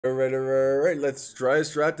Alright. Let's try a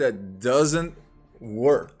strat that doesn't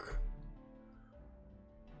work.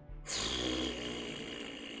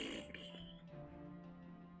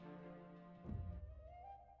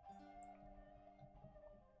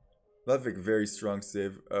 Ludwig, very strong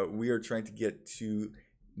save. We are trying to get to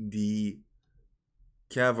the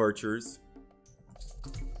Cav Archers.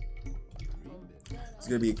 It's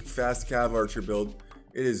going to be a fast Cav Archer build.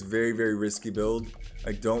 It is very, very risky build.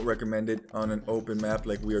 I don't recommend it on an open map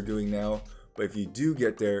like we are doing now. But if you do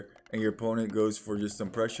get there and your opponent goes for just some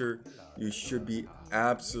pressure, you should be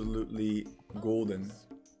absolutely golden.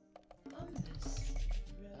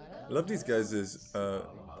 I love these guys'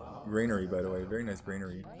 granary, by the way. Very nice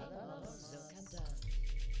granary.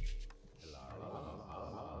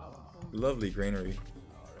 Lovely granary.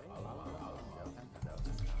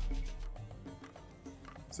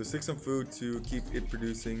 So stick some food to keep it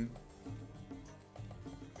producing.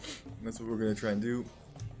 That's what we're gonna try and do.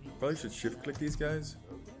 Probably should shift click these guys.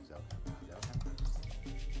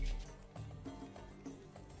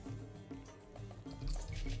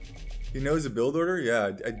 He knows a build order?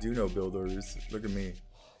 Yeah, I do know build orders. Look at me.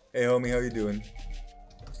 Hey homie, how you doing?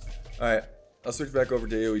 Alright, I'll switch back over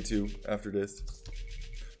to AOE2 after this.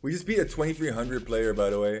 We just beat a 2300 player, by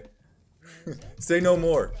the way. Say no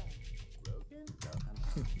more.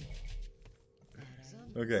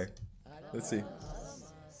 Okay, let's see.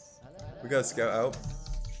 We gotta scout out.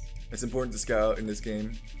 It's important to scout out in this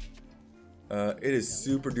game. It is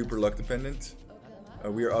super duper luck dependent.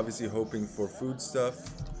 We are obviously hoping for food stuff,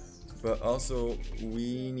 but also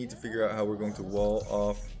we need to figure out how we're going to wall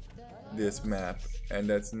off this map, and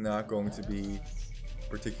that's not going to be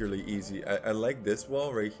particularly easy. I like this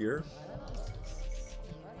wall right here.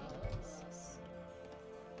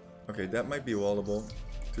 Okay, that might be wallable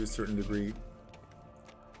to a certain degree.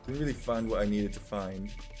 Didn't really find what I needed to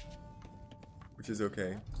find, which is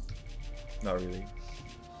okay. Not really.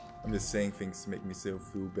 I'm just saying things to make me feel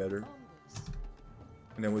better.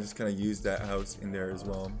 And then we'll just kind of use that house in there as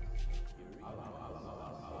well.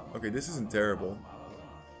 Okay, this isn't terrible.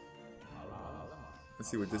 Let's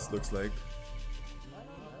see what this looks like.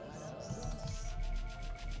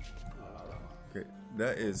 Okay,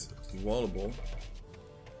 that is wallable.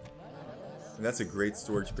 And that's a great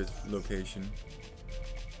storage pit location,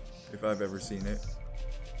 if I've ever seen it.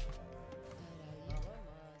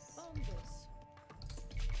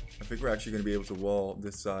 I think we're actually going to be able to wall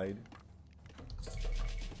this side,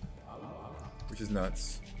 which is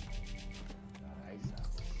nuts.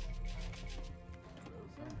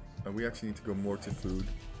 We actually need to go more to food.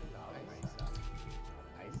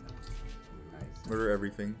 Murder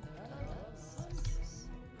everything.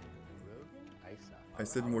 I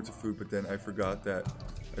said more to food, but then I forgot that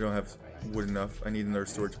I don't have wood enough. I need another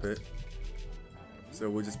storage pit. So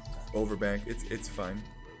we'll just overbank. It's fine.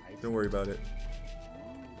 Don't worry about it.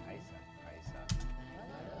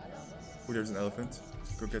 Oh, there's an elephant.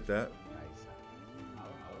 Go get that.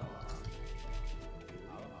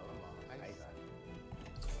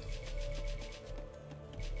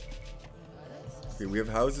 Okay, we have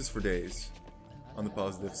houses for days on the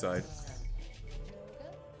positive side.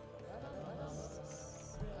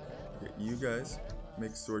 Okay, you guys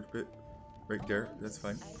make storage pit right there. That's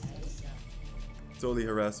fine. Totally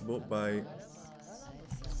harassable by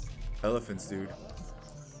elephants, dude.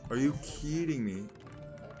 Are you kidding me?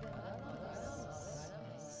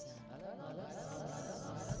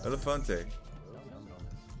 Elefante.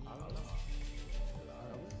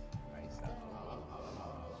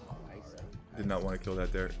 Did not want to kill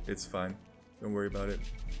that there. It's fine. Don't worry about it.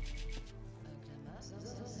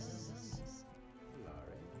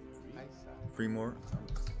 Three more.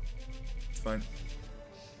 It's fine.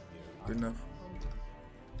 Good enough.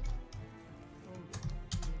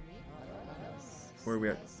 Where are we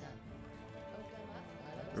at?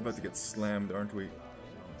 We're about to get slammed, aren't we?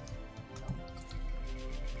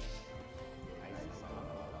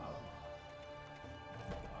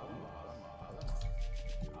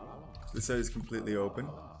 This side is completely open.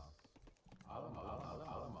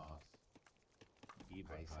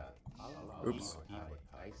 Oops. Yeah,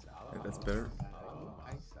 that's better.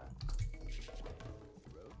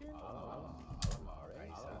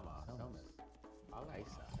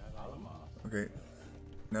 Okay.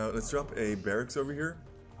 Now let's drop a barracks over here,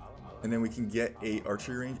 and then we can get a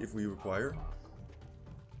archery range if we require.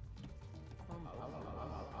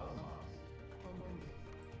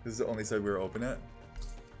 This is the only side we're open at.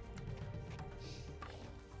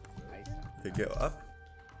 Okay, get up.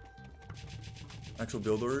 Actual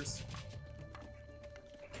build orders.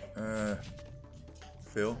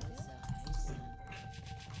 Phil.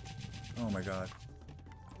 Oh my god.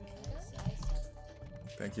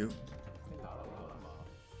 Thank you.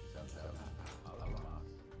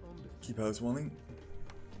 Keep house walling.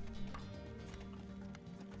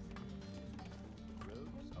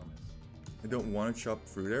 I don't want to chop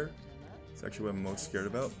through there. It's actually what I'm most scared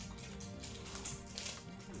about.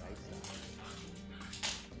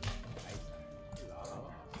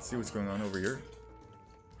 Let's see what's going on over here.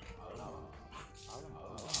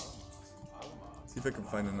 See if I can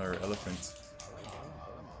find another elephant.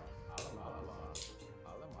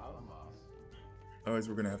 Otherwise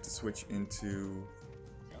we're gonna have to switch into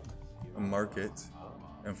a market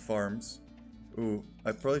and farms. Ooh,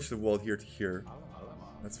 I probably should have walled here to here.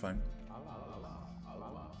 That's fine.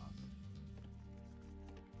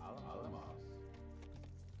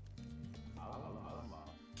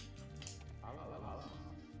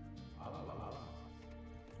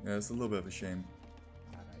 Yeah, it's a little bit of a shame.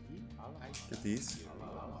 Get these.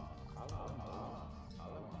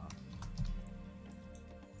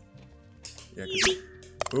 Yeah,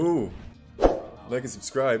 ooh! Like and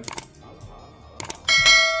subscribe.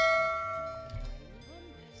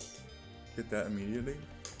 Get that immediately.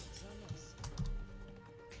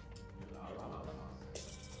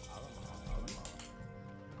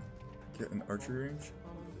 Get an archery range.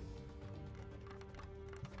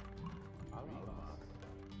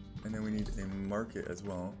 And then we need a market as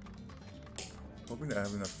well. Hoping to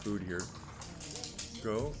have enough food here.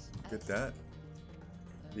 Go, get that.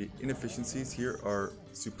 The inefficiencies here are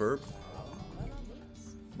superb.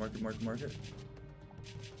 Market, market, market.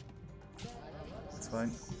 It's fine.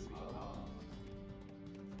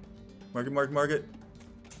 Market, market, market.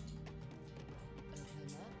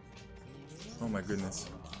 Oh my goodness.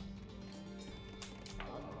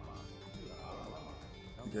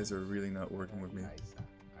 You guys are really not working with me.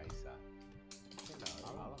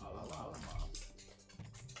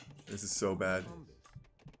 This is so bad.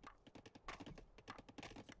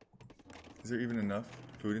 Is there even enough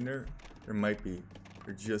food in there? There might be.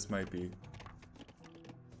 There just might be.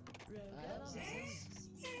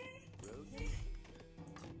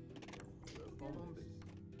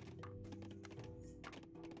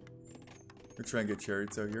 We'll try and get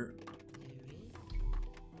chariots out here.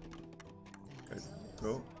 Okay,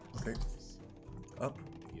 go. Okay. Up.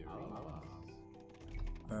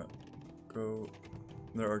 Go.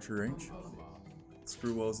 Another archer range.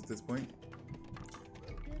 Screw walls at this point.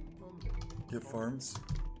 Get farms.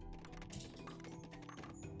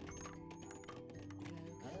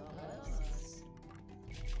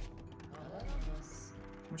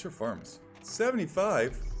 How much are farms?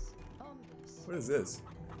 75? What is this?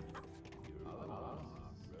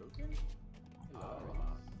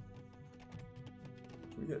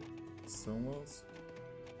 Can we get stone walls?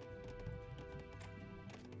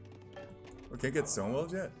 We can't get stone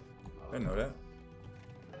walls yet? I didn't know that.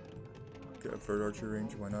 Get a third archer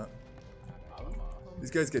range, why not? These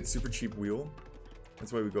guys get super cheap wheel.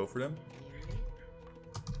 That's why we go for them.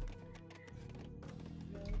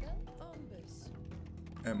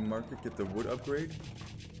 And market, get the wood upgrade.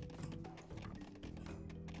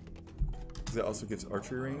 That also gives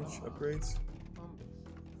archery range upgrades.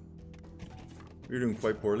 We're doing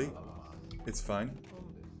quite poorly. It's fine.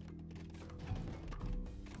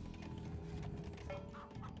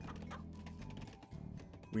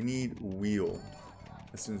 We need wheel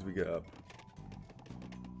as soon as we get up.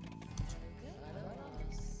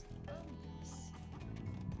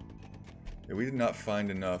 Yeah, we did not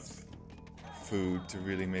find enough food to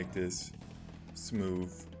really make this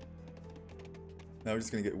smooth. Now we're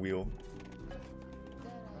just gonna get wheel.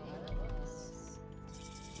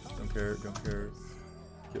 Don't care, don't care.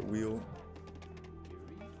 Get wheel.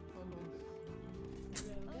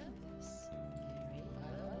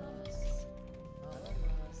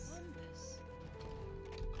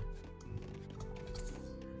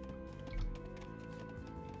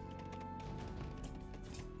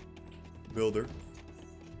 Builder.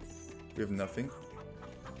 We have nothing.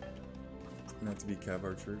 It's gonna have to be cav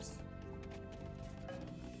archers.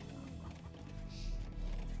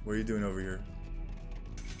 What are you doing over here?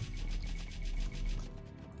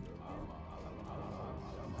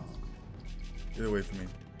 Get away from me.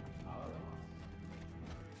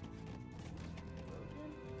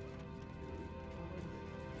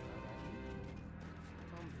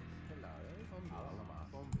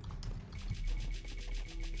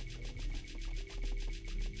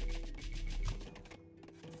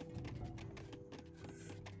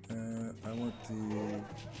 I want the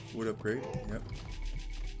wood upgrade. Yep.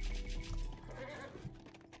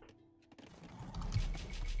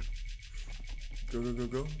 Go, go, go,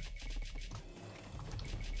 go.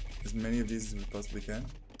 As many of these as we possibly can.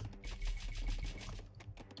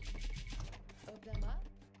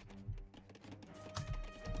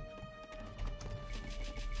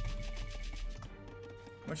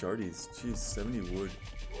 much are these? Jeez, 70 wood.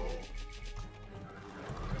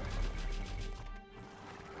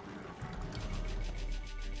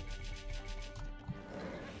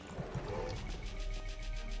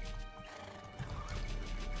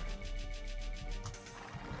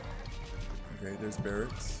 Okay, there's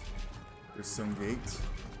barracks. There's some gates.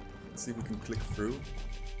 Let's see if we can click through.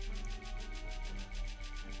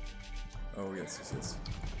 Oh, yes, yes, yes.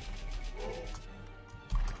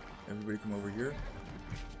 Everybody come over here.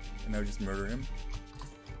 And now just murder him.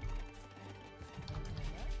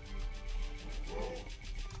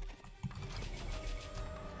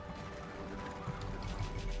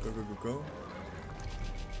 Go, go, go, go.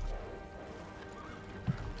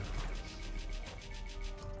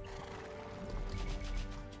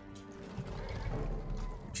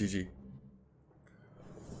 GG.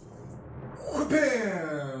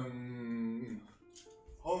 Bam!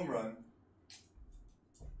 Home run.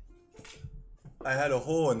 I had a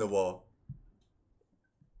hole in the wall.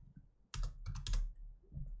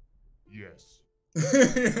 Yes.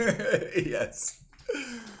 Yes.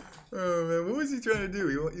 Oh man, what was he trying to do?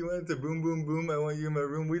 You wanted to boom boom boom, I want you in my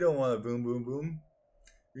room. We don't want a boom boom boom.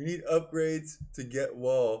 You need upgrades to get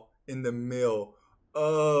wall in the mill.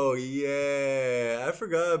 Oh yeah, I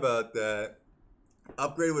forgot about that.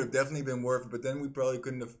 Upgrade would have definitely been worth it, but then we probably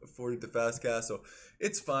couldn't have afforded the fast castle.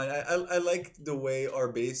 It's fine. I liked the way our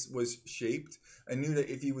base was shaped. I knew that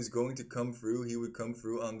if he was going to come through, he would come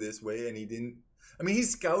through on this way, and he didn't. I mean, he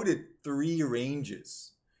scouted 3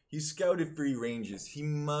 ranges. He scouted 3 ranges. He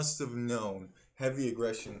must have known heavy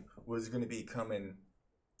aggression was going to be coming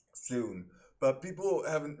soon. But people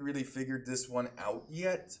haven't really figured this one out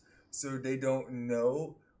yet, so they don't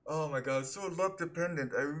know. Oh my god, it's so luck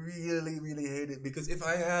dependent. I really, really hate it. Because if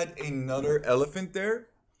I had another elephant there,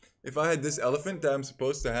 if I had this elephant that I'm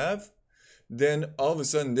supposed to have, then all of a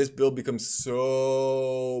sudden this build becomes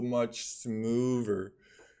so much smoother.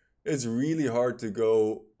 It's really hard to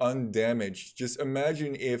go undamaged. Just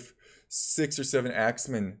imagine if 6 or 7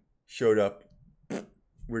 axemen showed up.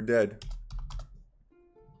 We're dead.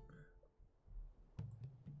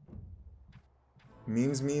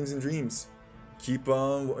 Memes, memes, and dreams. Keep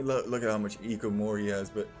on. Look at how much eco more he has,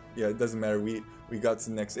 but yeah, it doesn't matter. We got to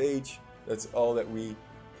the next age. That's all that we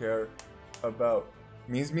care about.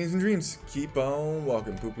 Memes, memes, and dreams. Keep on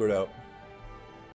walking. Poop Lord out.